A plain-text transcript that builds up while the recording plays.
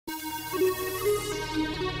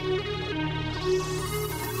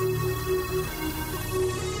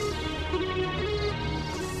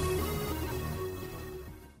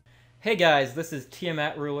Hey guys, this is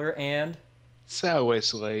TiamatRuler and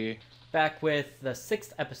Southwestly. back with the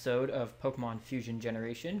 6th episode of Pokemon Fusion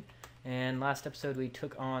Generation. And last episode we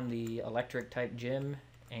took on the electric type gym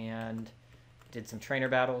and did some trainer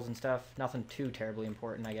battles and stuff. Nothing too terribly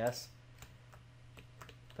important, I guess.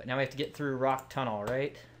 But now we have to get through Rock Tunnel,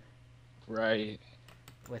 right? Right.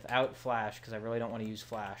 Without Flash, because I really don't want to use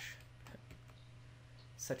Flash.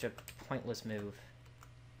 Such a pointless move.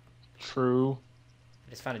 True. I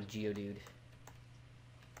just found a Geodude.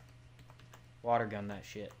 Water gun that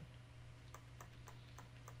shit.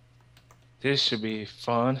 This should be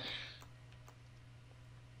fun.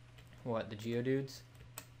 What, the Geodudes?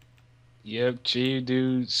 Yep,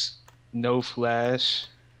 Geodudes, no flash.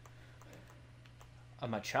 A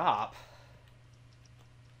Machop.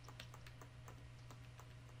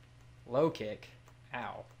 Low kick.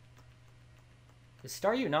 Ow. Is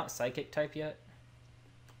Staryu not psychic type yet?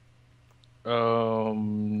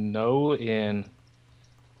 No, and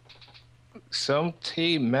some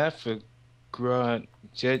team method grunt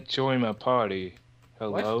just joined my party.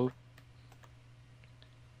 What? Hello?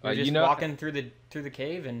 You're You just know, walking through the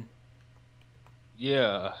cave and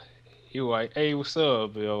yeah. He like, hey, what's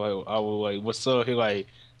up? I was like, what's up? He like,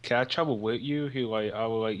 can I travel with you? He like, I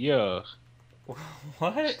was like, yeah.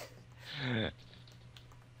 what?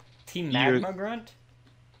 Team You're, Magma Grunt?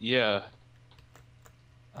 yeah.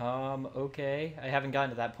 Okay. I haven't gotten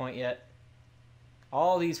to that point yet.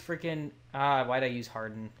 All these freaking why'd I use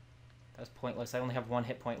Harden? That's pointless. I only have one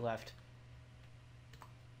hit point left.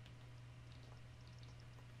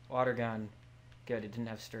 Water gun. Good, it didn't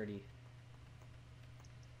have sturdy.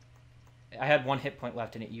 I had one hit point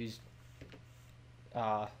left and it used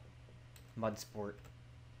Mud Sport.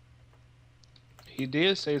 He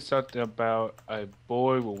did say something about a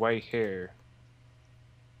boy with white hair.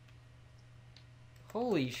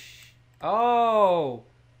 Holy sh... Oh!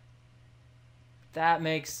 That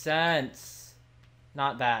makes sense.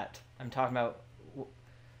 Not that. I'm talking about...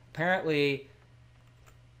 Apparently,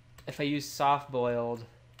 if I use soft boiled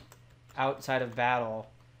outside of battle,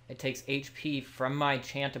 it takes HP from my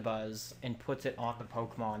Chantabuzz and puts it on the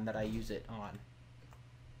Pokemon that I use it on.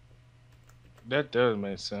 That does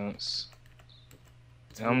make sense.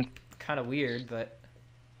 It's I'm kind of weird, but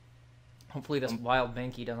hopefully this Wild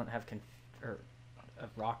Mankey doesn't have or a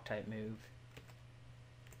rock type move.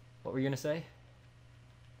 What were you gonna say?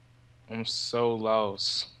 I'm so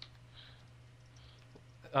lost.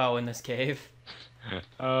 Oh, in this cave?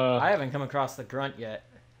 Uh, I haven't come across the grunt yet.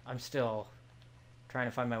 I'm still trying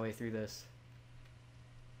to find my way through this.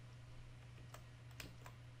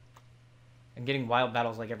 I'm getting wild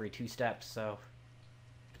battles like every 2 steps, so...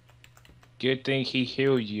 good thing he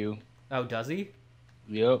healed you. Oh, does he?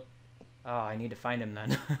 Yep. Oh, I need to find him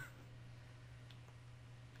then.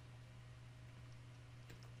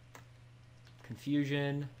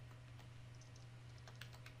 Confusion.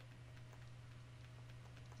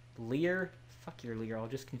 Leer? Fuck your Leer, I'll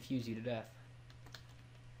just confuse you to death.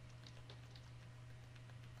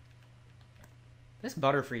 This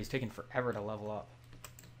Butterfree is taking forever to level up.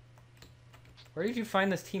 Where did you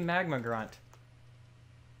find this Team Magma Grunt?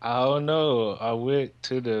 I don't know. I went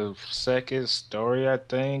to the second story, I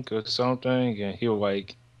think, or something, and he was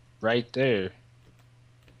like right there.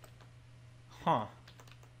 Huh.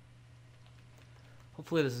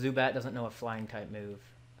 Hopefully this Zubat doesn't know a flying type move.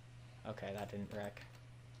 Okay, that didn't wreck.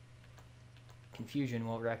 Confusion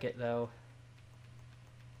will wreck it though.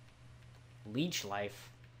 Leech Life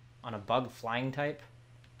on a bug flying type?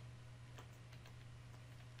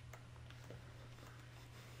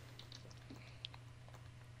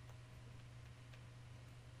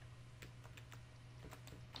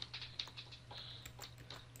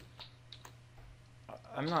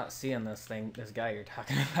 I'm not seeing this guy you're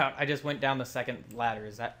talking about. I just went down the second ladder.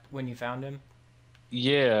 Is that when you found him?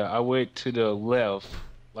 Yeah, I went to the left,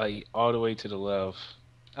 like all the way to the left.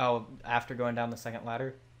 Oh, after going down the second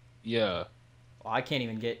ladder? Yeah. Well, I can't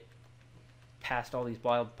even get past all these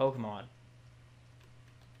wild Pokemon.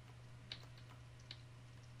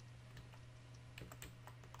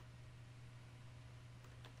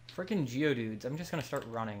 Freaking Geodudes. I'm just gonna start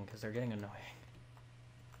running because they're getting annoying.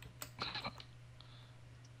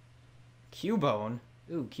 Cubone?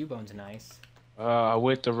 Ooh, Cubone's nice. I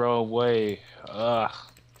went the wrong way.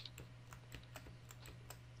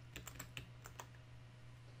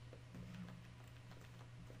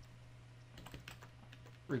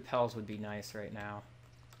 Repels would be nice right now.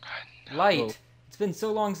 No. Light! It's been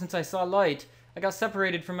so long since I saw Light. I got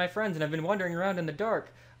separated from my friends and I've been wandering around in the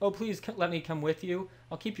dark. Oh, please let me come with you.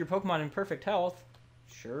 I'll keep your Pokemon in perfect health.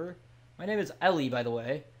 Sure. My name is Ellie, by the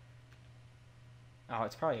way. Oh,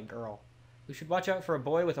 it's probably a girl. We should watch out for a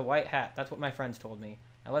boy with a white hat. That's what my friends told me.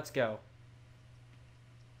 Now let's go.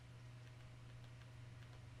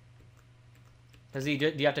 Do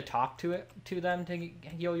you have to talk to them to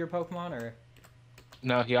heal your Pokemon, or?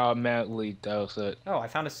 No, he automatically does it. Oh, I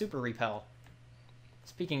found a super repel.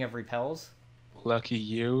 Speaking of repels. Lucky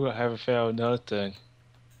you, I haven't found nothing.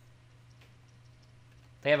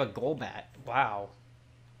 They have a Golbat. Wow.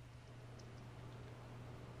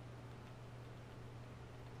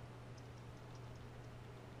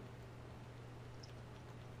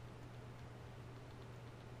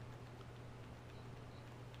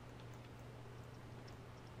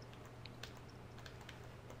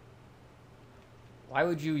 Why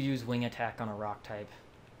would you use Wing Attack on a rock type?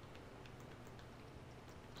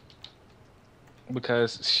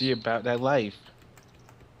 Because she about that life.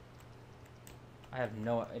 I have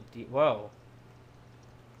no idea. Whoa.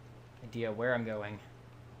 Idea where I'm going.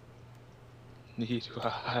 Neither do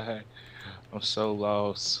I. I'm so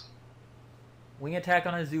lost. Wing Attack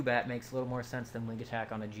on a Zubat makes a little more sense than Wing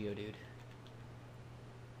Attack on a Geodude.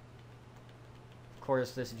 Of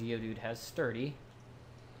course, this Geodude has Sturdy.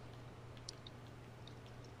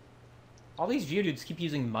 All these Geodudes keep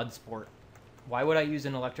using Mud Sport. Why would I use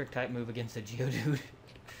an electric type move against a Geodude?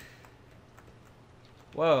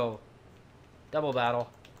 Whoa. Double battle.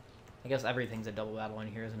 I guess everything's a double battle in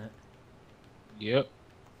here, isn't it? Yep.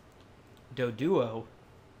 Doduo.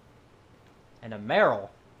 And a Meryl.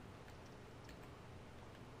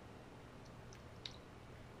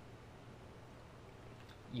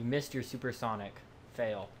 You missed your supersonic.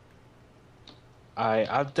 Fail.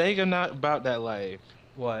 I think I'm not about that life.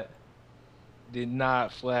 What? Did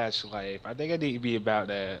not flash life. I think I need to be about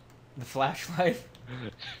that. The flashlight?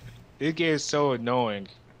 It gets so annoying.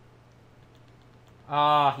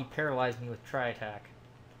 Ah, he paralyzed me with Tri-Attack.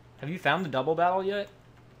 Have you found the double battle yet?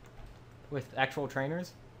 With actual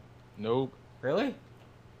trainers? Nope. Really?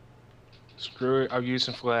 Screw it. I'm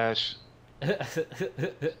using flash. Who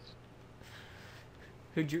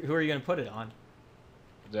are you going to put it on?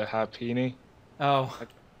 The Happini. Oh.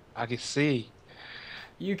 I can see.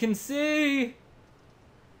 You can see!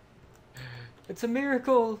 It's a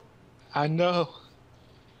miracle! I know.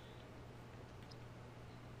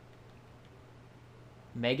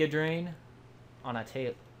 Mega Drain on a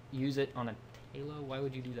tail. Use it on a Tailo? Why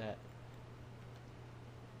would you do that?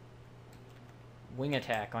 Wing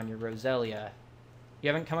Attack on your Roselia. You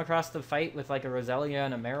haven't come across the fight with like a Roselia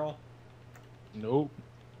and a Meryl? Nope.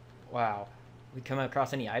 Wow. We come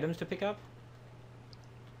across any items to pick up?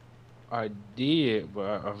 I did,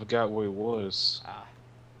 but I forgot what it was. Ah.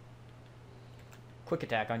 Quick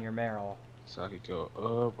Attack on your Meryl. So I could go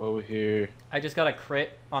up over here. I just got a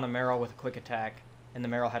crit on a Meryl with a Quick Attack, and the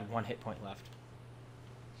Meryl had 1 hit point left.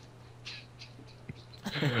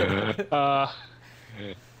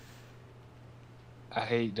 I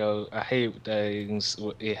hate those. I hate things.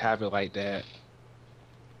 It happen like that.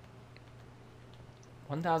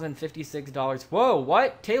 $1,056. Whoa,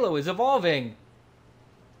 what? Tailo is evolving!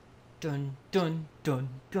 Dun dun dun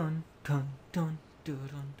dun dun dun dun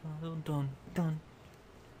dun dun dun.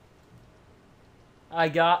 I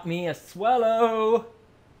got me a Swellow!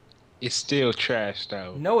 It's still trash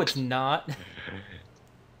though. No, it's not.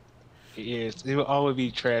 It is. It will always be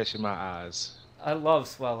trash in my eyes. I love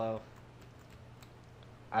Swellow.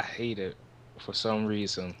 I hate it for some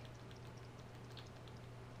reason.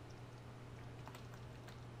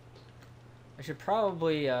 I should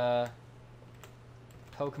probably,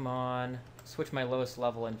 Pokemon, switch my lowest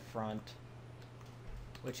level in front,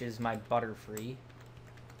 which is my Butterfree,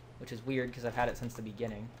 which is weird because I've had it since the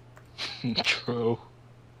beginning. True.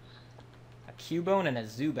 A Cubone and a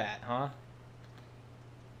Zubat, huh?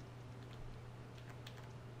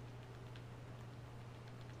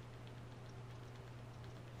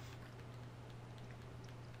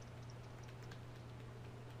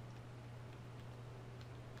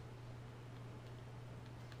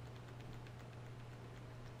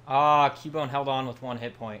 Ah, Cubone held on with 1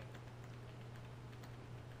 hit point.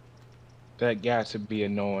 That got to be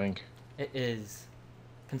annoying. It is.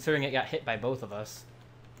 Considering it got hit by both of us.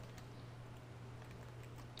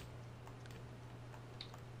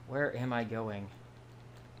 Where am I going?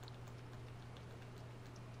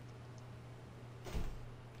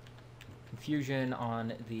 Confusion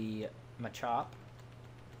on the Machop.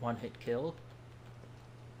 1 hit kill.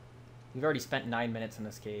 We've already spent 9 minutes in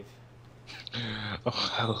this cave.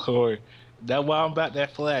 Oh Lord. That's why I'm about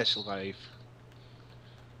that flash life.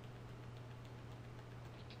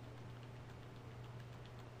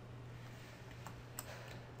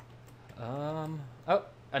 Oh,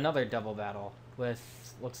 another double battle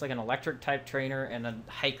with looks like an electric type trainer and a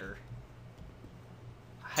hiker.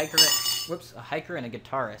 Hiker Whoops, a hiker and a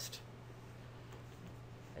guitarist.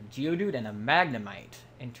 A Geodude and a Magnemite.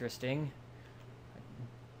 Interesting.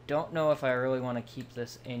 Don't know if I really want to keep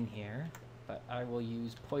this in here, but I will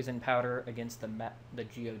use Poison Powder against the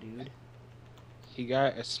Geodude. He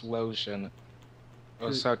got Explosion.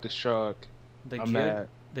 Or Self-Destruct. The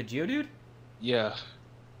Geodude? Yeah.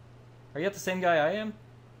 Are you the same guy I am?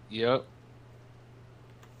 Yep.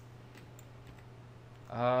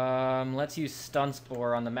 Let's use Stun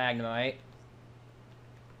Spore on the Magnemite.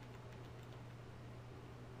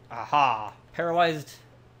 Aha! Paralyzed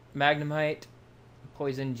Magnemite,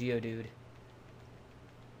 Poison Geodude.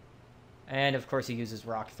 And of course he uses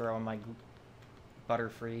Rock Throw on my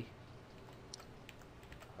Butterfree.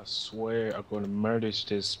 I swear I'm going to murder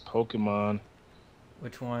this Pokemon.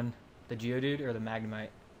 Which one? The Geodude or the Magnemite?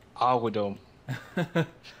 All of them.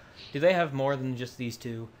 Do they have more than just these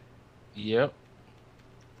two? Yep.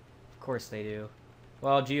 Of course they do.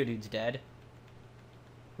 Well, Geodude's dead.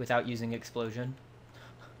 Without using Explosion.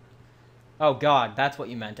 Oh god, that's what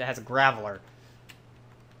you meant. It has a Graveler.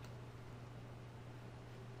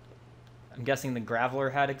 I'm guessing the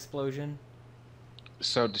Graveler had Explosion?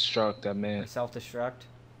 Self-Destruct, that man. Self-Destruct?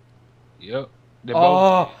 Yep.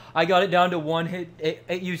 Oh, I got it down to one hit.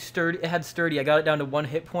 It used sturdy. It had sturdy. I got it down to 1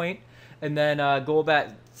 hit point, and then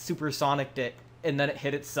Golbat supersonicked it, and then it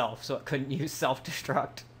hit itself, so it couldn't use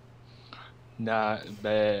self-destruct. Not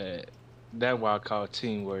bad. That's what I call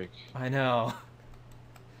teamwork. I know.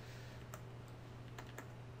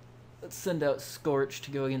 Let's send out Scorch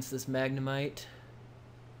to go against this Magnemite.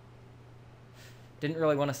 Didn't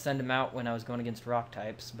really want to send him out when I was going against rock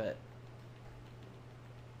types, but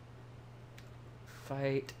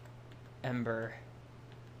fight Ember.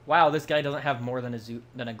 Wow, this guy doesn't have more than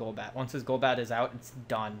a Golbat. Once his Golbat is out, it's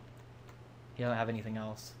done. He doesn't have anything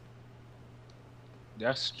else.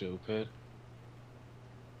 That's stupid.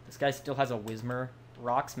 This guy still has a Whismur.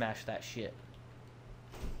 Rock Smash that shit.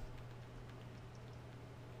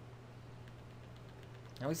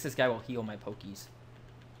 At least this guy will heal my Pokies.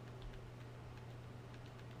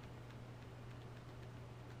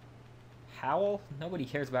 Howl? Nobody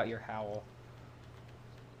cares about your Howl.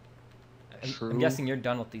 I'm guessing you're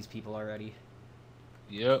done with these people already.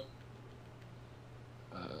 Yep.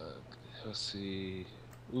 Let's see.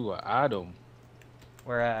 Ooh, an item.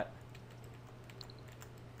 Where at?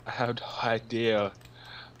 I have no idea.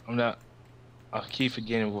 I'm not. I keep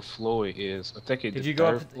forgetting what floor it is. I think it's Did you go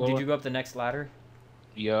up the next ladder?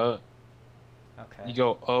 Yeah. Okay. You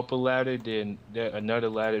go up a ladder, then another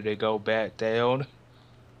ladder. They go back down.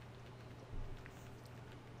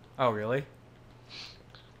 Oh, really?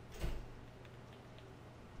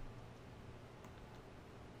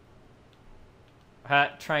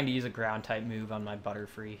 Trying to use a ground type move on my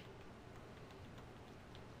Butterfree.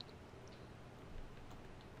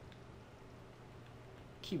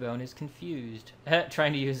 Cubone is confused.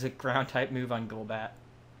 Trying to use a ground type move on Golbat.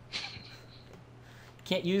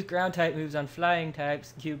 Can't use ground type moves on flying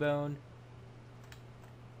types, Cubone.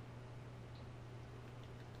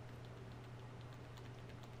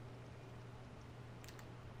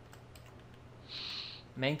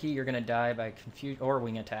 Mankey, you're gonna die by or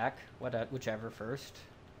wing attack. Whichever first.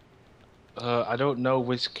 I don't know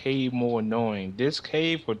which cave more annoying. This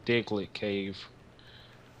cave or Diglett cave?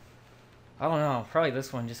 I don't know. Probably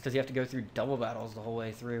this one, just because you have to go through double battles the whole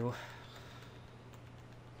way through.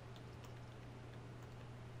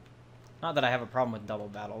 Not that I have a problem with double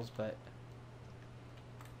battles, but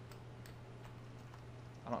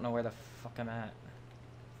I don't know where the fuck I'm at.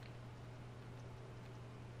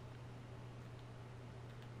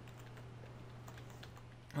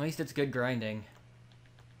 At least it's good grinding.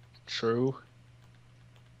 True.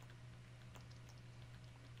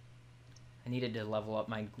 I needed to level up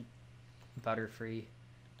my Butterfree.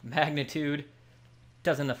 Magnitude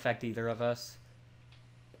doesn't affect either of us.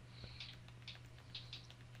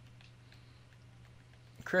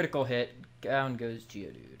 Critical hit. Down goes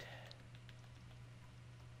Geodude.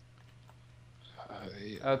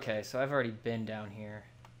 Yeah. Okay, so I've already been down here.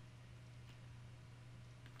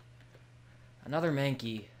 Another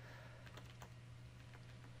Mankey.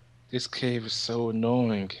 This cave is so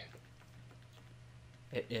annoying.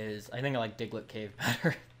 It is. I think I like Diglett Cave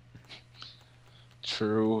better.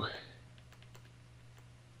 True.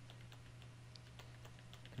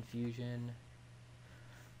 Confusion.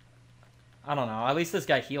 I don't know. At least this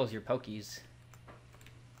guy heals your Pokies.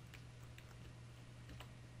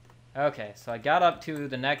 Okay, so I got up to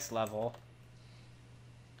the next level.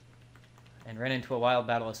 And ran into a wild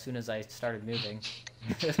battle as soon as I started moving.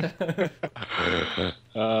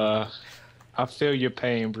 I feel your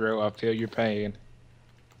pain, bro. I feel your pain.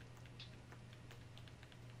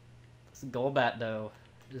 This Golbat, though,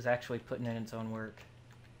 is actually putting in its own work.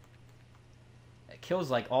 It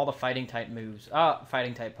kills, like, all the fighting-type moves.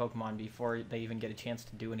 Fighting-type Pokemon before they even get a chance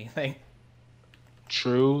to do anything.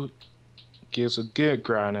 True. Gives a good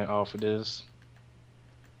grinding off of this.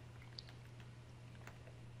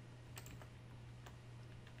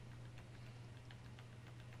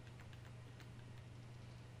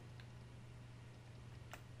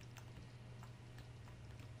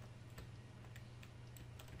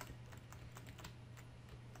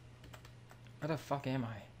 Where the fuck am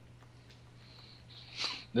I?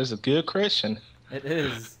 That's a good question. It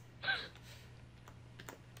is.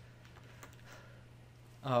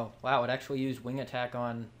 Oh, wow, it actually used Wing Attack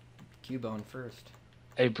on Cubone first.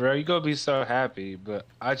 Hey, bro, you gonna be so happy, but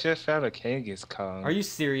I just found a Kangaskhan. Are you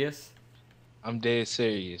serious? I'm dead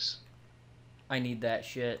serious. I need that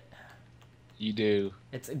shit. You do.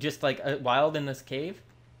 It's just like wild in this cave?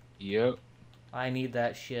 Yep. I need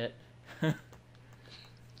that shit.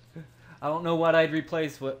 I don't know what I'd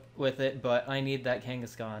replace with it, but I need that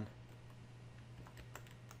Kangaskhan.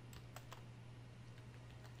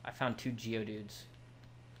 I found 2 Geodudes.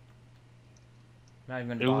 Not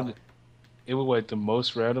even bothered. It was like the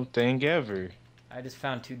most random thing ever. I just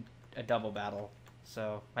found a double battle.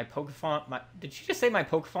 So my Pokemon, did she just say my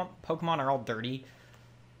Pokemon are all dirty?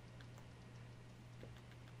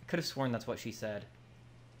 I could have sworn that's what she said.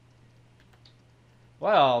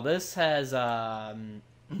 Well, this has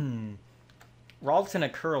Ralts and a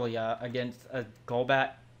Curlia against a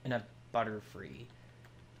Golbat and a Butterfree.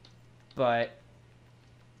 But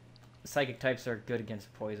Psychic types are good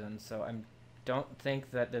against poison, so I don't think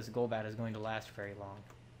that this Golbat is going to last very long.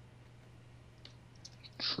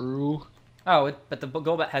 True. Oh, but the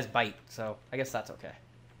Golbat has Bite, so I guess that's okay.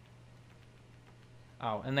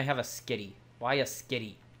 Oh, and they have a Skitty. Why a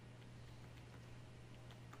Skitty?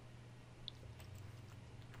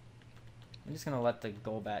 I'm just going to let the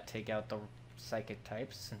Golbat take out the Psychic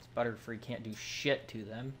types, since Butterfree can't do shit to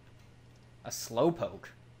them. A Slowpoke.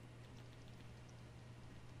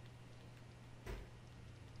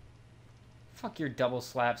 Fuck your double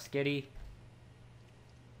slap, Skitty.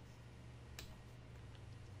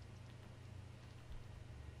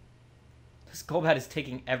 This Golbat is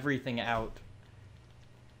taking everything out.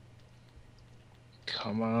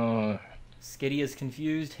 Come on. Skitty is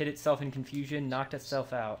confused, hit itself in confusion, knocked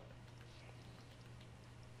itself out.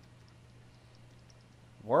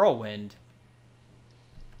 Whirlwind.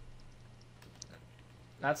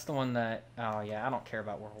 That's the one that... Oh, yeah, I don't care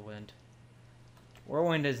about Whirlwind.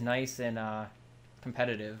 Whirlwind is nice and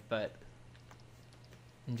competitive, but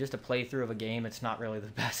in just a playthrough of a game, it's not really the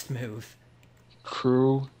best move.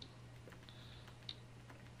 True.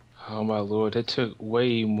 Oh my lord, that took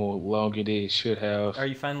way more longer than it should have. Are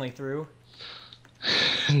you finally through?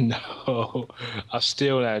 No, I'm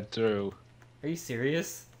still not through. Are you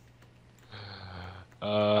serious?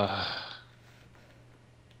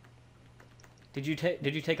 Did you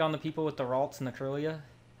take on the people with the Ralts and the Curlia?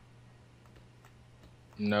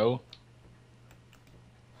 No.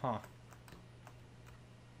 Huh.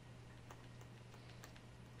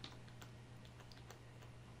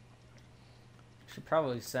 Should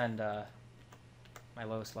probably send my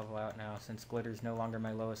lowest level out now, since Glitter's no longer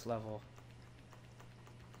my lowest level.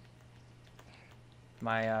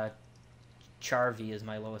 My Charvy is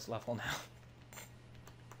my lowest level now.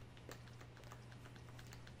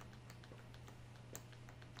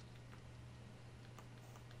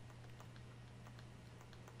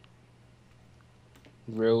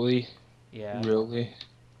 Really? Yeah. Really?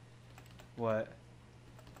 What?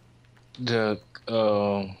 The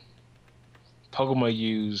Pokemon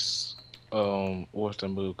use what's the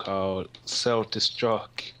move called?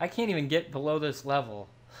 Self-destruct. I can't even get below this level.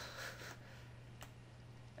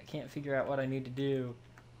 I can't figure out what I need to do.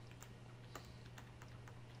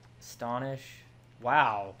 Astonish.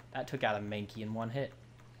 Wow, that took out a Mankey in one hit.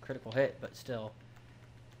 Critical hit, but still.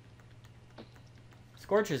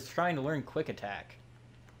 Scorch is trying to learn Quick Attack.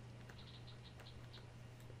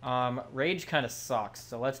 Rage kind of sucks,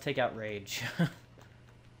 so let's take out Rage.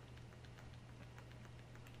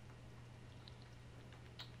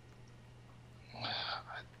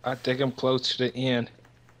 I think I'm close to the end.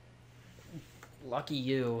 Lucky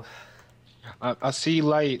you. I see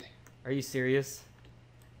light. Are you serious?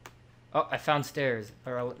 Oh, I found stairs,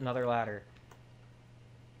 or another ladder.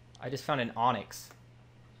 I just found an Onyx.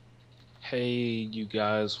 Hey, you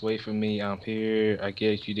guys, wait for me. I'm here. I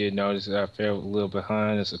guess you did notice that I fell a little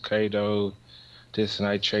behind. It's okay, though. This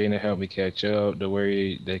night trainer helped me catch up. Don't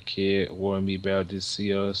worry, that kid warned me about this.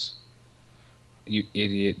 See us. You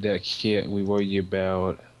idiot, that kid we worry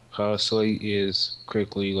about. Hustling is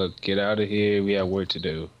quickly, look, get out of here. We have work to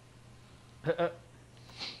do.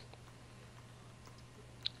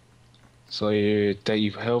 So here, thank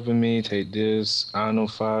you for helping me. Take this. I know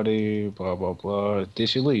Friday. Blah blah blah.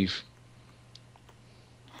 This your leaf.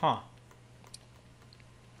 Huh.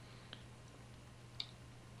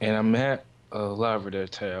 And I'm at a lavender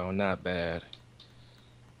town. Not bad.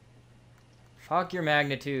 Fuck your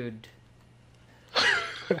magnitude.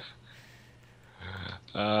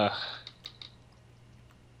 Uh,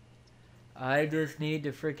 I just need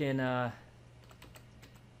to freaking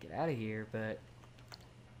get out of here, but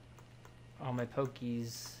all my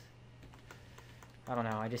pokies, I don't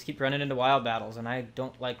know, I just keep running into wild battles, and I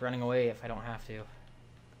don't like running away if I don't have to.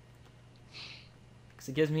 Because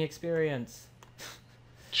it gives me experience.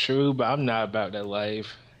 true, but I'm not about that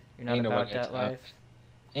life. You're not about that life?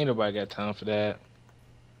 Ain't nobody got time for that.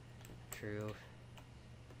 True.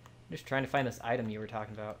 I'm just trying to find this item you were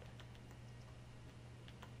talking about.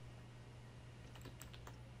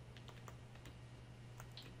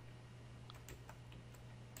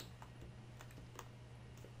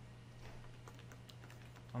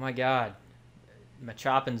 Oh my god.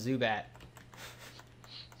 Machop and Zubat.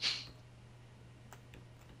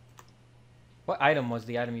 What item was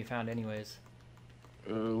the item you found anyways?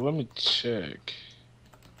 Let me check.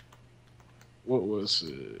 What was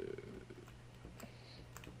it?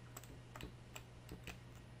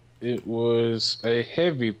 It was a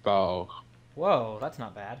heavy ball. Whoa, that's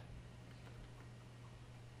not bad.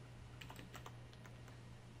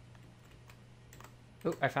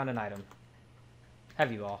 Ooh, I found an item.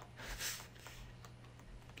 Heavy ball.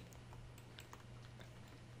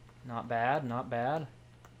 Not bad, not bad.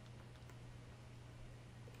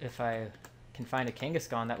 If I can find a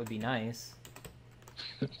Kangaskhan, that would be nice.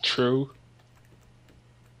 True.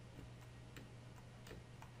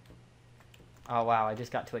 Oh wow, I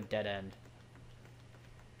just got to a dead end.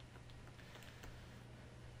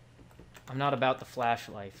 I'm not about the flash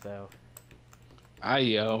life, though.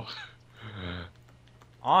 Yo.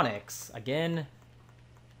 Onyx, again?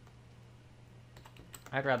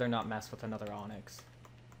 I'd rather not mess with another Onyx.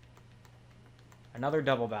 Another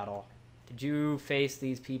double battle. Did you face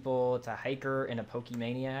these people? It's a Hiker and a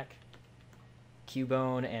Pokemaniac.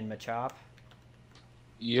 Cubone and Machop.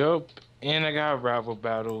 Yup. And I got a rival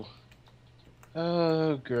battle.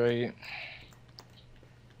 Oh, great.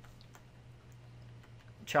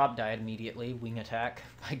 Chop died immediately. Wing attack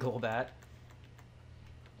by Golbat.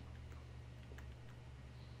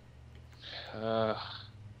 I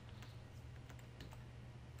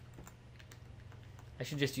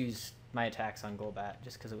should just use my attacks on Golbat,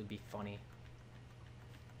 just because it would be funny.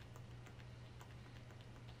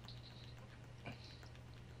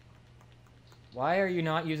 Why are you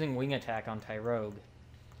not using Wing Attack on Tyrogue?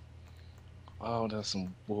 Oh, that's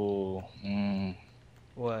some bull.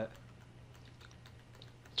 What?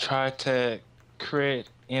 Try to crit,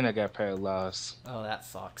 and I got paralyzed. Oh, that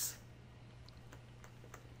sucks.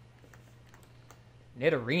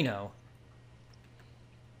 Nidorino.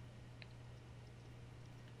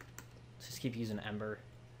 Let's just keep using Ember.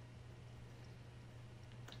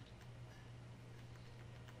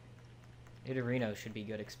 Nidorino should be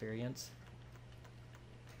good experience.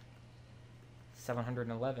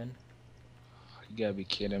 711. You gotta be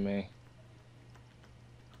kidding me.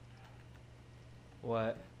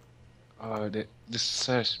 What? Oh, this is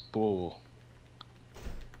such bull.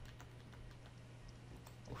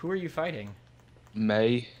 Who are you fighting?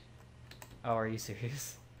 May. Oh, are you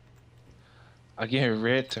serious? I get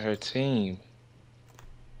red to her team.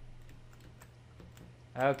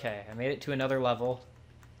 Okay, I made it to another level.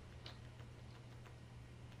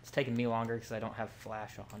 It's taking me longer because I don't have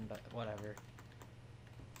flash on, but whatever.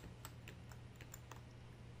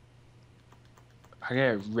 I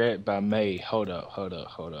got red by May. Hold up. I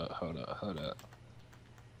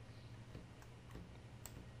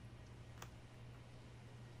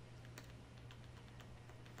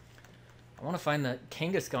want to find the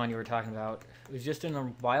Kangaskhan you were talking about. It was just in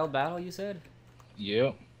a wild battle, you said?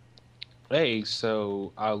 Yep. Hey,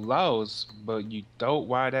 so I lost, but you don't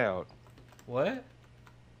ride out. What?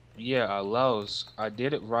 Yeah, I lost. I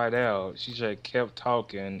did it right out. She just kept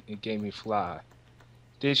talking and gave me fly.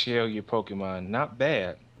 Did she heal your Pokemon? Not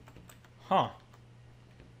bad. Huh.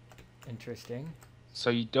 Interesting.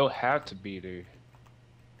 So you don't have to beat her.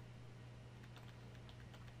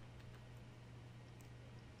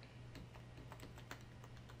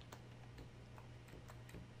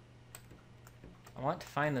 I want to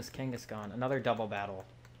find this Kangaskhan. Another double battle.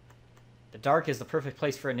 The dark is the perfect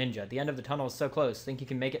place for a ninja. The end of the tunnel is so close. Think you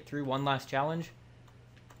can make it through one last challenge?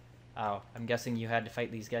 Oh, I'm guessing you had to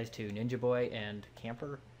fight these guys too. Ninja Boy and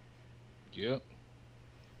Camper? Yep.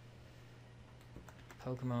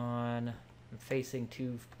 Pokemon. I'm facing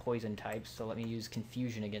 2 poison types, so let me use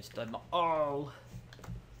Confusion against them all.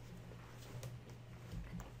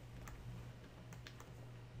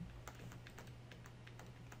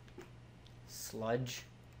 Sludge.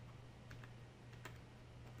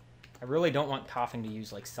 I really don't want Coughing to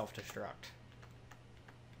use, like, Self-Destruct.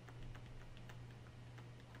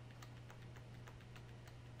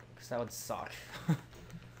 Because that would suck.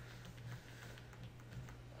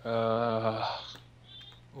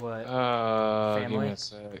 What? Family? Give me a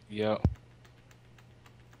sec. Yep.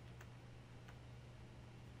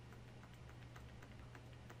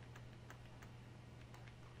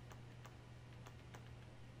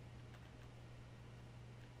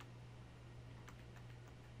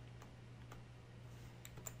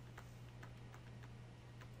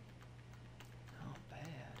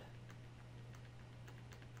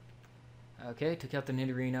 Okay, took out the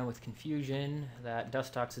Nidorino with Confusion. That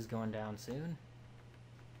Dustox is going down soon.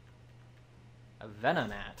 A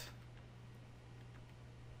Venonat.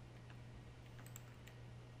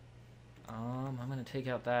 I'm gonna take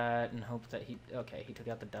out that and hope that he... Okay, he took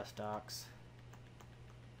out the Dustox.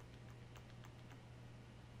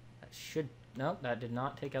 That should... Nope, that did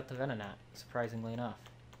not take out the Venonat, surprisingly enough.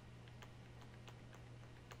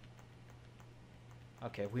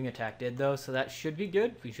 Okay, Wing Attack did, though, so that should be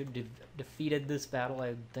good. We should have defeated this battle,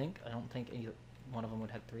 I think. I don't think any one of them would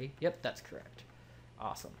have 3. Yep, that's correct.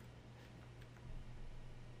 Awesome.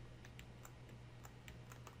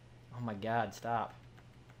 Oh my god, stop.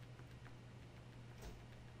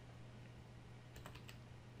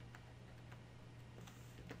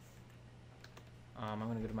 I'm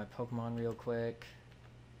going to go to my Pokemon real quick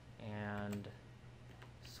and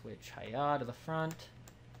switch Hiya to the front.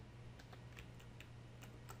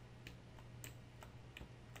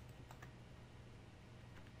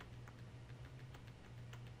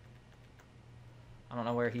 I don't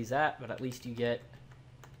know where he's at, but at least you get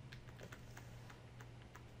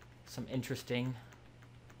some interesting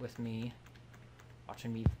with me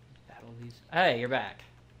watching me battle these. Hey, you're back.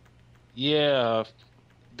 Yeah.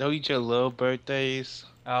 Don't eat your little birthdays.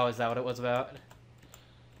 Oh, is that what it was about?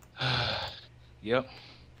 Yep.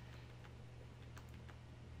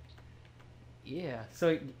 Yeah.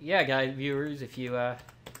 So yeah, guys, viewers, if you're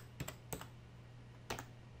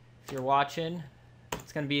watching,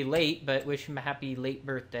 it's gonna be late, but wish him a happy late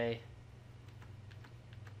birthday.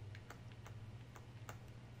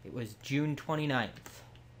 It was June 29th.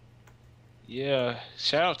 Yeah.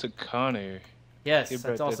 Shout out to Connor. Yes, His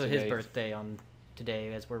that's birthday also his today. birthday on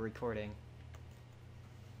today as we're recording.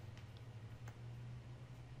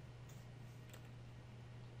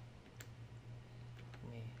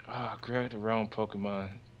 Ah, grabbed the wrong Pokemon.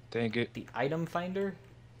 Dang it. The item finder?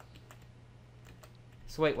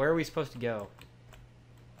 So wait, where are we supposed to go?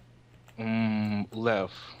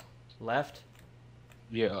 Left. Left?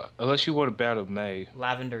 Yeah, unless you want to battle May.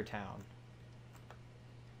 Lavender Town.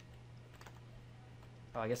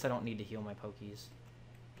 Oh, I guess I don't need to heal my Pokies.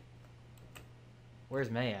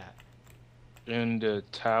 Where's May at? In the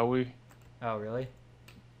tower. Oh, really?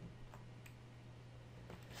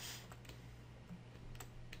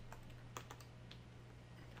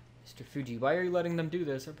 Mr. Fuji, why are you letting them do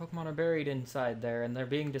this? Our Pokemon are buried inside there, and they're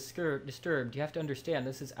being disturbed. You have to understand,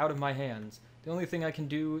 this is out of my hands. The only thing I can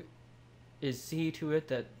do is see to it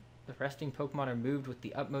that the resting Pokemon are moved with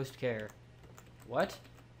the utmost care. What?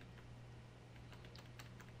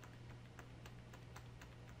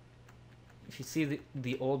 If you see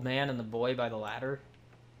the old man and the boy by the ladder,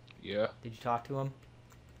 Yeah. did you talk to him?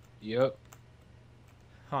 Yep.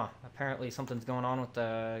 Huh, apparently something's going on with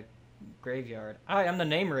the graveyard. Hi, I'm the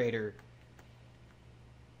name raider.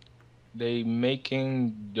 They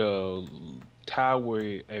making the tower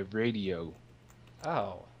a radio.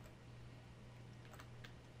 Oh.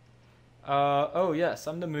 Oh yes,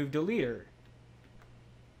 I'm the move deleter.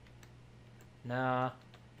 Nah,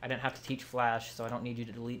 I didn't have to teach Flash, so I don't need you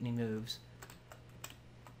to delete any moves.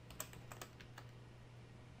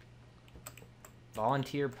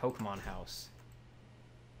 Volunteer Pokemon House.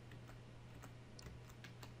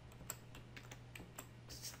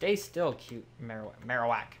 Stay still, cute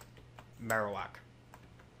Marowak. Marowak.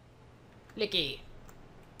 Licky.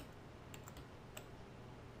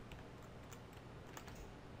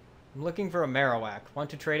 I'm looking for a Marowak. Want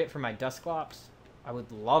to trade it for my Dusclops? I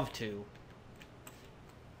would love to.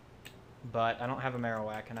 But I don't have a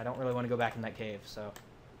Marowak, and I don't really want to go back in that cave, so...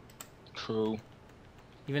 True.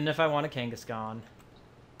 Even if I want a Kangaskhan.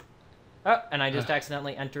 Oh, and I just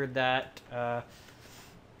accidentally entered that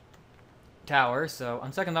tower, so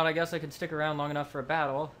on second thought, I guess I could stick around long enough for a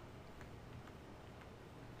battle.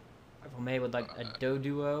 Rival May would like a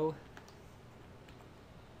Doduo.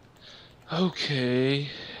 Okay.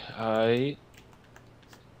 I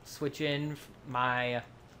Switch in my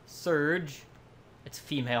Surge. It's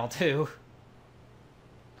female too.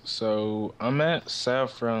 so I'm at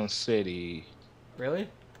Saffron City. Really?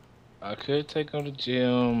 I could take on the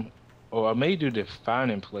gym, or I may do the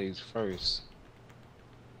finding place first.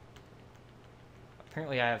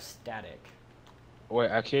 Apparently I have static. Wait,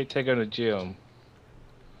 I can't take on the gym.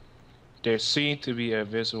 There seems to be a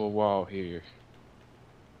visible wall here.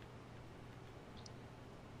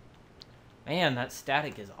 Man, that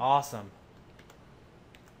static is awesome.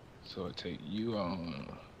 So I take you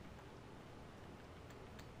on.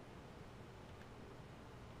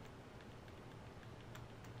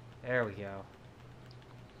 There we go.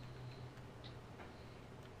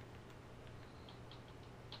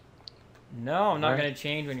 No, I'm not going to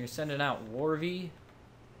change when you're sending out Warvy.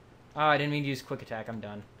 Oh, I didn't mean to use Quick Attack. I'm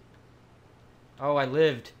done. Oh, I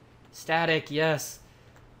lived. Static, yes.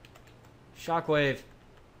 Shockwave.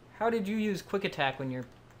 How did you use Quick Attack when you're...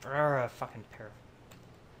 fucking pair.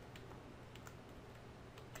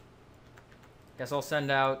 Guess I'll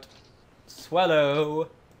send out Swellow.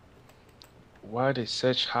 Why are they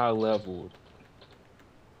such high level?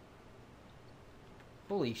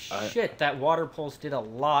 Holy shit, that Water Pulse did a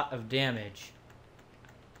lot of damage.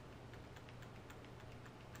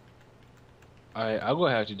 I'm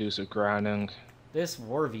gonna have to do some grinding. This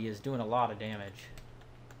Warvy is doing a lot of damage.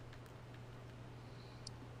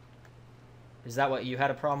 Is that what you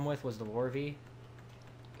had a problem with, was the Warvy?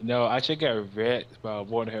 No, I just got wrecked by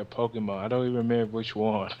one of her Pokemon. I don't even remember which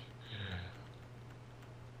one.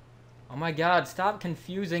 Oh my god, stop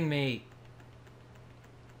confusing me.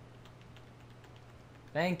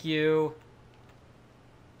 Thank you.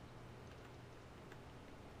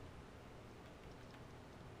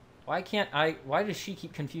 Why does she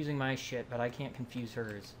keep confusing my shit, but I can't confuse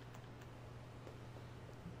hers?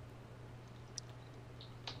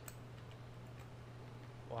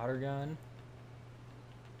 Water gun.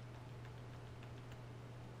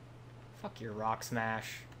 Fuck your Rock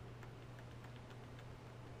Smash.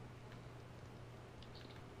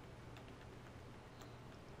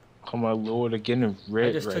 Oh my lord, they're getting red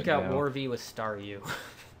I just right took out now. Warvy with Staryu.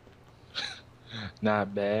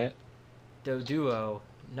 Not bad. Doduo.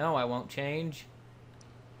 No, I won't change.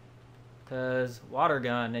 Because Water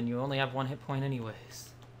Gun, and you only have 1 hit point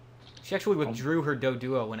anyways. She actually withdrew her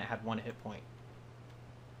Doduo when it had 1 hit point.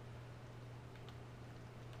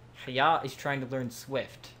 Hayat is trying to learn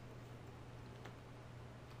Swift.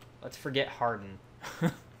 Let's forget Harden.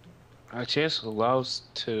 I just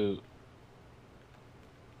lost to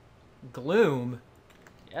Gloom?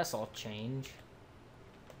 Yes, I'll change.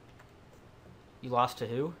 You lost to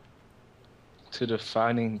who? the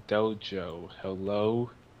Finding Dojo. Hello?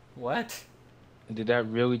 What? Did that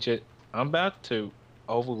really just... I'm about to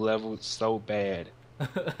over-level so bad.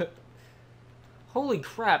 Holy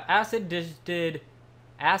crap, Acid just did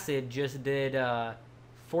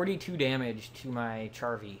 42 damage to my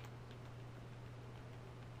Charvy.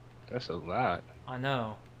 That's a lot. I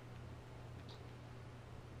know.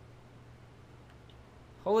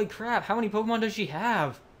 Holy crap, how many Pokemon does she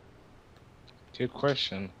have? Good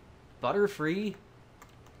question. Butterfree?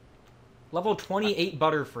 Level 28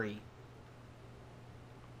 Butterfree.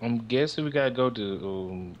 I'm guessing we gotta go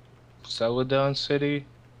to Celadon City.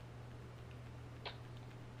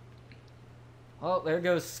 Oh, there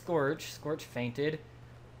goes Scorch. Scorch fainted.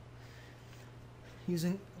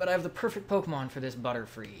 But I have the perfect Pokemon for this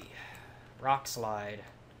Butterfree. Rock Slide.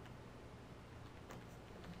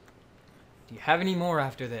 Do you have any more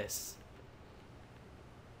after this?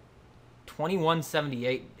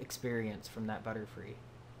 2178 experience from that Butterfree.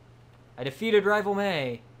 I defeated Rival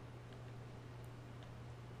May.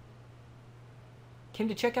 Came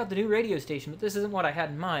to check out the new radio station, but this isn't what I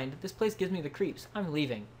had in mind. This place gives me the creeps. I'm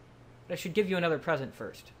leaving. But I should give you another present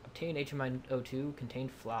first. Obtain HMI02,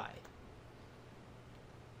 contained fly.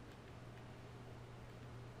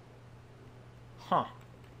 Huh.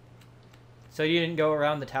 So you didn't go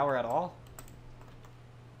around the tower at all?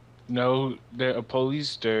 No, there's a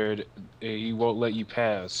police there. He won't let you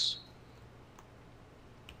pass.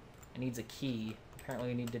 It needs a key. Apparently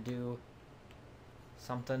we need to do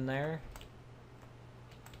something there.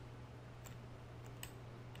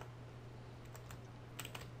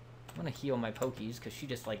 I'm gonna heal my Pokies because she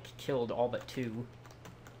just like killed all but 2.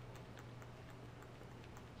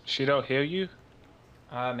 She don't hear you?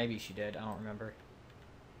 Maybe she did. I don't remember.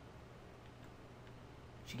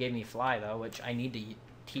 She gave me Fly though, which I need to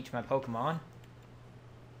teach my Pokemon.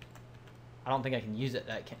 I don't think I can use it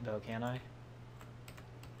though, can I?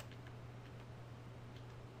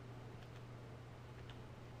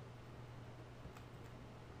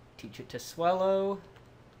 Teach it to Swellow.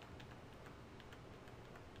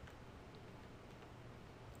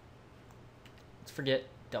 Let's forget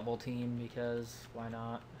double team because why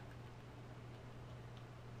not?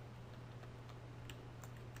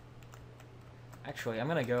 Actually, I'm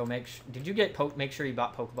gonna go did you get make sure you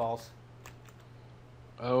bought Pokeballs?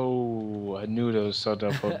 Oh, I knew there was something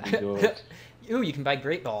I'm supposed to be doing. Ooh, you can buy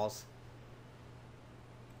Great Balls.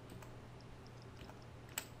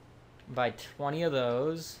 Buy 20 of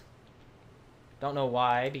those. Don't know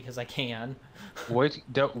why, because I can.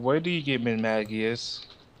 Where do you get Min-Magius?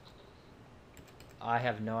 I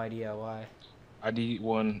have no idea why. I need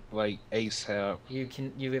one like ASAP.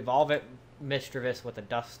 You evolve it Mischievous with a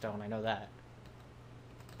Dust Stone, I know that.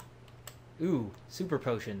 Ooh, Super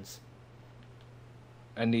Potions.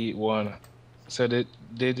 I need one. So there's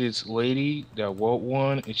this lady that want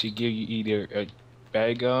one, and she give you either a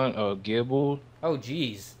Bagon or a Gibble. Oh,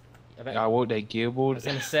 jeez. I want that I Gibble. was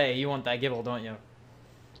gonna say, you want that Gibble, don't you?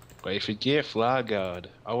 But if you get Fly God,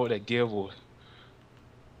 I want that Gibble.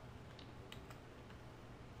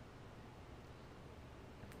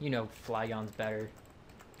 You know Flygon's better.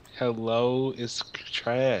 Hello, it's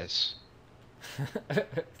trash.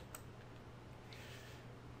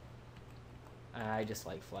 I just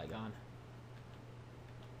like Flygon.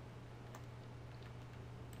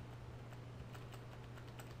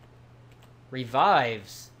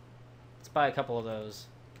 Revives. Let's buy a couple of those.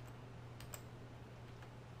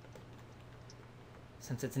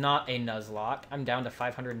 Since it's not a Nuzlocke, I'm down to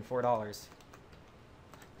 $504.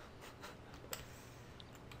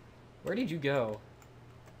 Where did you go?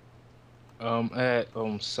 At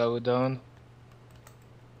Celadon.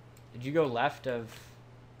 Did you go left of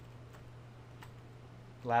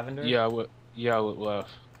Lavender? Yeah, I would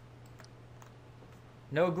left.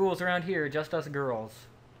 No ghouls around here, just us girls.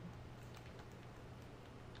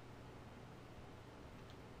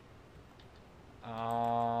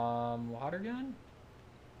 Water gun?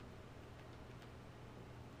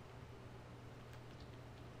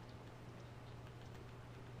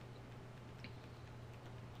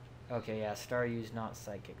 Okay, yeah, Staryu's not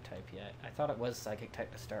Psychic type yet. I thought it was Psychic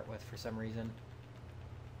type to start with for some reason.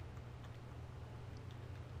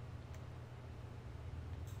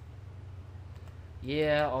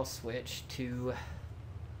 Yeah, I'll switch to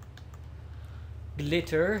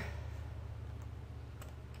Glitter.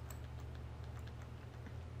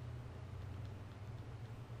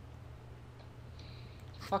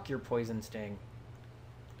 Fuck your Poison Sting.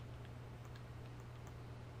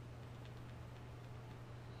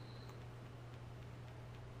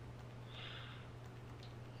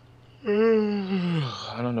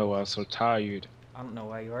 I don't know why I'm so tired. I don't know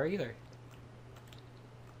why you are either.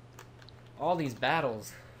 All these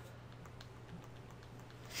battles.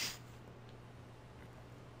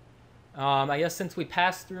 I guess since we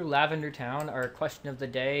passed through Lavender Town, our question of the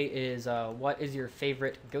day is, what is your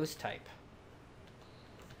favorite ghost type?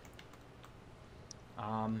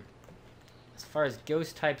 As far as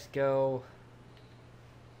ghost types go,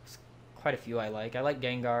 there's quite a few I like. I like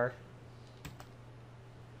Gengar.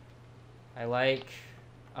 I like,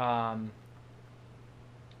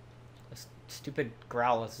 stupid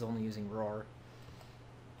Growlithe is only using Roar.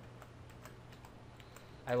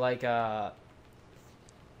 I like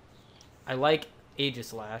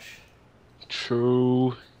Aegislash.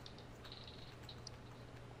 True.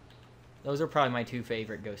 Those are probably my two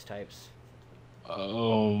favorite ghost types.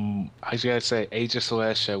 I gotta say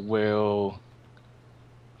Aegislash at will.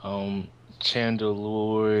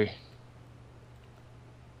 Chandelure.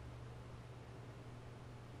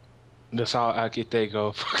 That's all I could think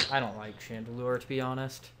of. I don't like Chandelure, to be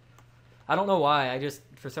honest. I don't know why.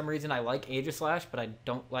 For some reason, I like Aegislash, but I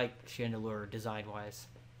don't like Chandelure design-wise.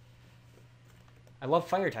 I love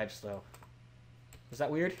fire types, though. Is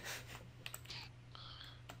that weird?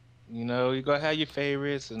 You know, you gonna have your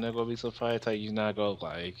favorites, and there gonna be some fire type you're not gonna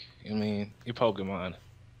like. I mean, your Pokemon.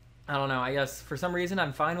 I don't know. I guess for some reason,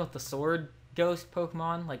 I'm fine with the sword ghost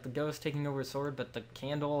Pokemon, like the ghost taking over a sword, but the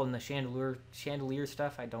candle and the chandelier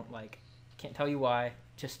stuff, I don't like. Can't tell you why.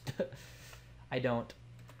 Just, I don't.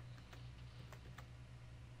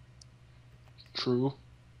 True.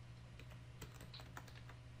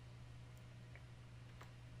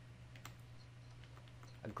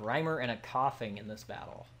 A Grimer and a Coughing in this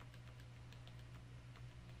battle.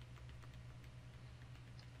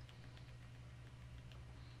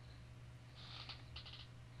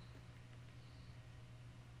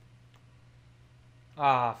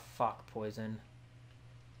 Ah, fuck, poison.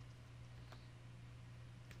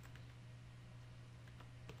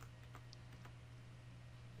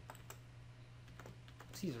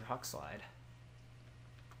 Let's use Rock Slide.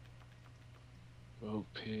 Go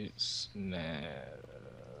pits. Nah.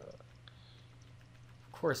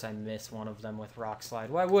 Of course I miss one of them with Rock Slide.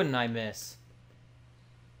 Why wouldn't I miss?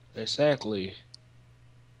 Exactly.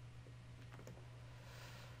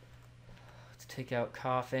 Let's take out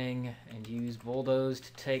Coughing and use Bulldoze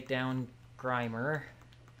to take down Grimer.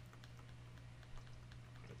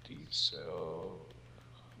 So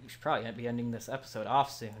We should probably be ending this episode off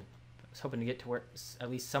soon. I was hoping to get to where, at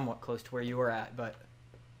least somewhat close to where you were at, but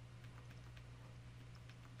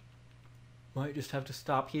might just have to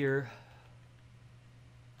stop here.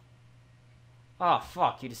 Ah, oh,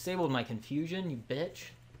 fuck, you disabled my confusion, you bitch.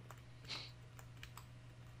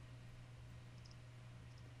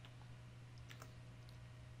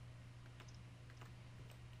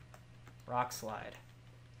 Rock Slide.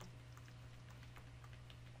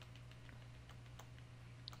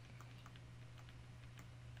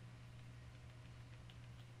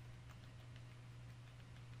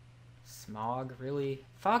 Smog, really?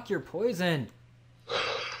 Fuck, you're poison!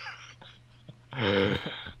 and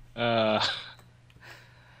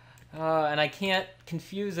I can't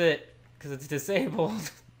confuse it because it's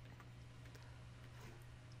disabled.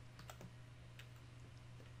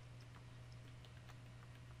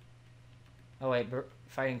 Oh wait,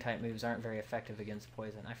 fighting type moves aren't very effective against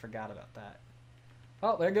poison. I forgot about that.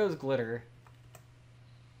 Oh, there goes Glitter.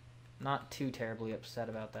 Not too terribly upset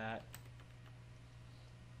about that.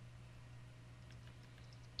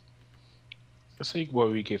 let's see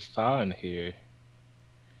what we can find here.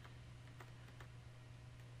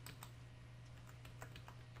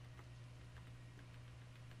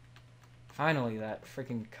 Finally, that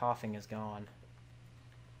freaking Coughing is gone.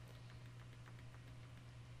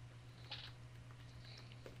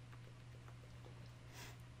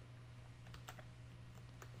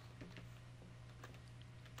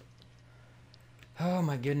 Oh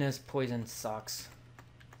my goodness, poison sucks.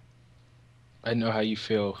 I know how you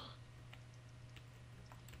feel.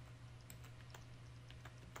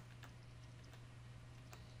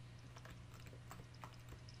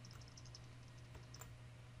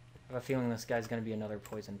 I have a feeling this guy's going to be another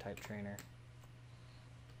poison type trainer.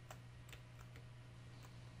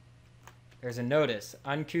 There's a notice.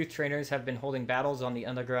 Uncouth trainers have been holding battles on the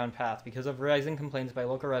underground path. Because of rising complaints by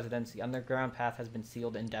local residents, the underground path has been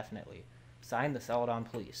sealed indefinitely. Signed, the Celadon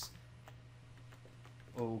Police.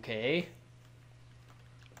 Okay.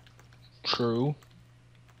 True.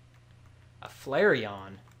 A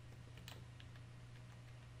Flareon.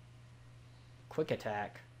 Quick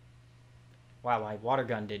attack. Wow, my water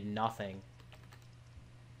gun did nothing.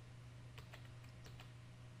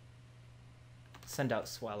 Send out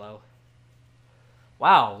Swellow.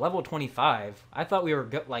 Wow, level 25. I thought we were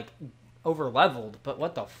like over leveled, but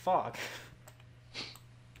what the fuck?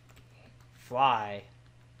 Fly.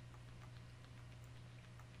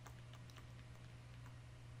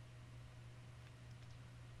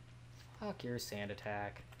 Fuck your sand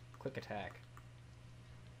attack. Quick attack.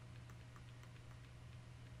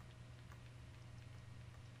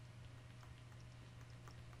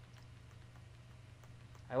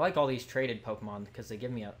 I like all these traded Pokemon because they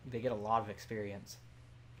get a lot of experience.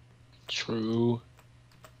 True.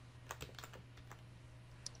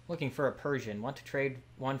 Looking for a Persian. Want to trade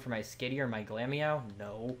one for my Skitty or my Glameow?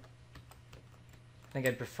 No. I think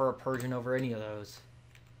I'd prefer a Persian over any of those.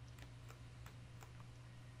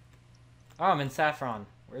 Oh, I'm in Saffron.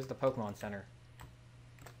 Where's the Pokemon Center?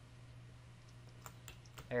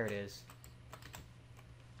 There it is.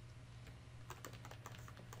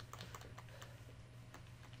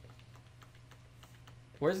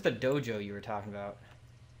 Where's the dojo you were talking about?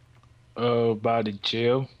 By the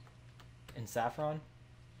jail. In Saffron?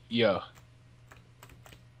 Yeah.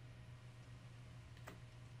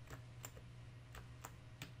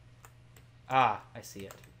 Ah, I see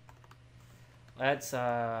it. Let's,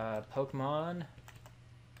 Pokemon.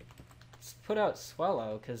 Let's put out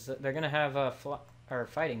Swellow, because they're going to have,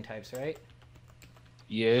 fighting types, right?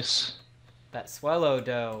 Yes. That Swellow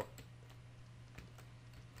dough.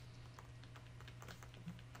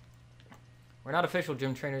 We're not official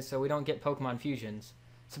gym trainers, so we don't get Pokemon fusions.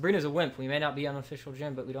 Sabrina's a wimp. We may not be unofficial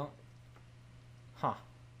gym, but we don't... Huh.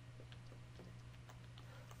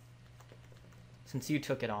 Since you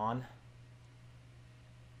took it on.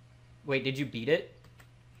 Wait, did you beat it?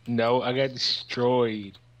 No, I got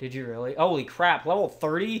destroyed. Did you really? Holy crap, level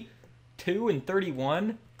 32 and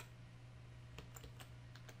 31?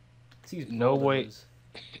 Let's use No way. Bulldoze.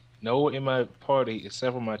 No one in my party,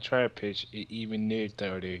 except for my trap pitch, is even near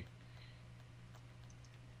 30.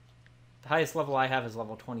 The highest level I have is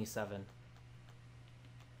level 27.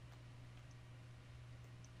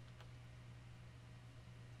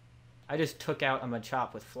 I just took out a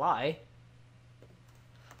Machop with Fly.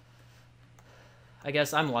 I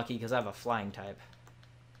guess I'm lucky because I have a flying type.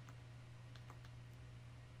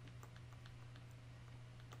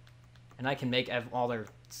 And I can make all their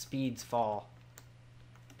speeds fall.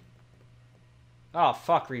 Oh,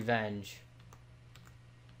 fuck revenge.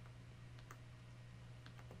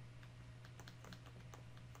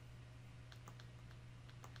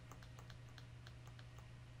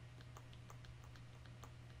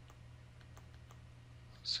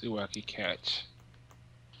 See what I can catch.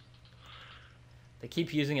 They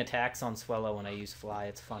keep using attacks on Swellow when I use Fly.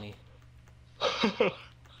 It's funny.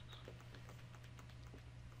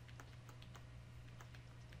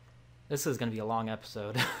 This is going to be a long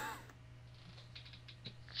episode.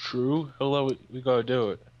 True. How long we gonna do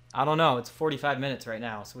it? I don't know. It's 45 minutes right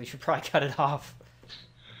now, so we should probably cut it off.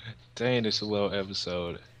 Dang, it's a little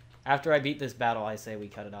episode. After I beat this battle, I say we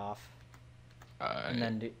cut it off. Alright. And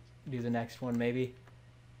then do the next one, maybe.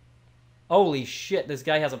 Holy shit, this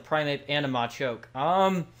guy has a Primeape and a Machoke.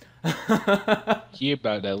 He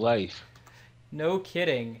about that life. No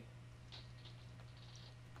kidding.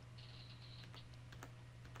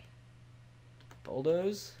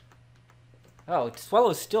 Bulldoze? Oh,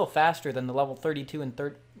 Swellow's still faster than the level 32 and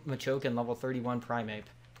Machoke and level 31 Primeape.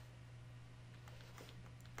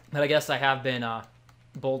 But I guess I have been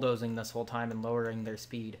bulldozing this whole time and lowering their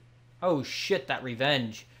speed. Oh shit, that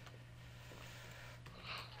revenge.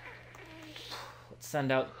 Let's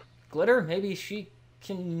send out Glitter. Maybe she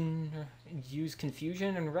can use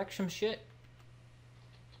confusion and wreck some shit.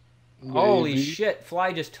 Maybe. Holy shit,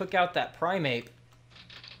 Fly just took out that Primeape.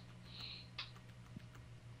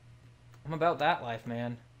 I'm about that life,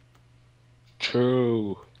 man.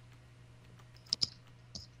 True.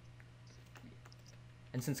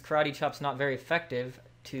 And since Karate Chop's not very effective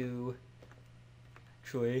to...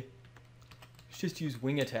 Actually, let's just use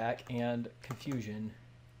Wing Attack and Confusion.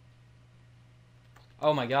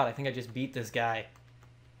 Oh my god, I think I just beat this guy.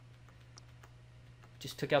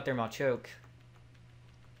 Just took out their Machoke.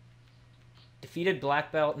 Defeated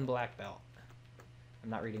Black Belt and Black Belt. I'm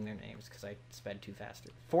not reading their names because I sped too fast.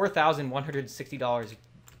 $4,160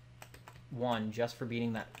 won just for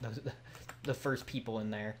beating the first people in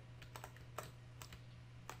there.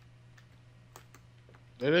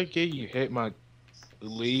 Did they get you hit my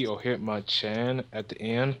Lee or hit my Chan at the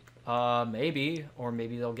end? Maybe. Or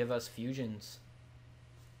maybe they'll give us fusions.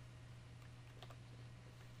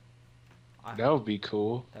 That would be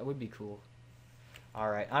cool. That would be cool.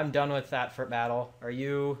 Alright, I'm done with that for battle. Are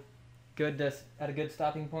you good at a good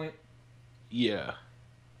stopping point? Yeah.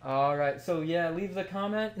 Alright, so yeah, leave the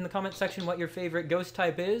comment in the comment section what your favorite ghost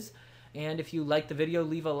type is. And if you like the video,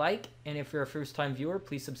 leave a like. And if you're a first-time viewer,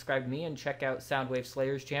 please subscribe to me and check out Soundwave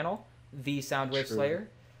Slayer's channel, The Soundwave Slayer.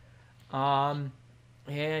 And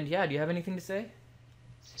yeah, do you have anything to say?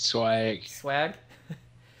 Swag. Swag?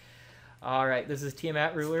 Alright, this is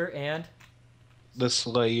TiamatRuler and... The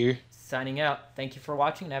Slayer. Signing out. Thank you for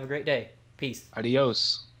watching and have a great day. Peace.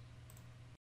 Adios.